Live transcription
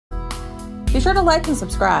Be sure to like and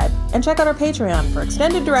subscribe, and check out our Patreon for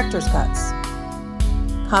extended director's cuts.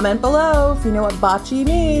 Comment below if you know what Baci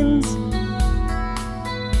means.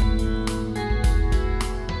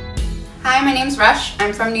 Hi, my name's Rush.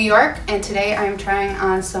 I'm from New York, and today I'm trying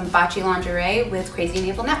on some Baci lingerie with Crazy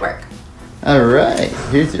Navel Network. All right,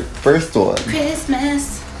 here's your first one.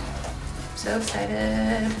 Christmas. So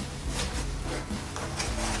excited.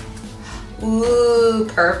 Ooh,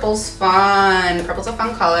 purple's fun. Purple's a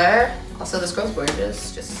fun color. Also, this girl's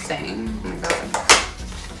gorgeous, just saying. Oh my god.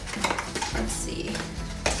 Let's see.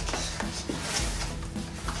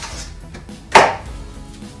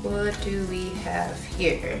 What do we have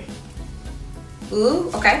here?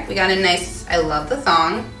 Ooh, okay, we got a nice, I love the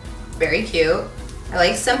thong. Very cute. I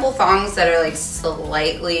like simple thongs that are like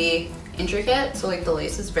slightly intricate. So like the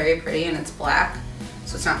lace is very pretty and it's black,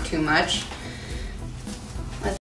 so it's not too much.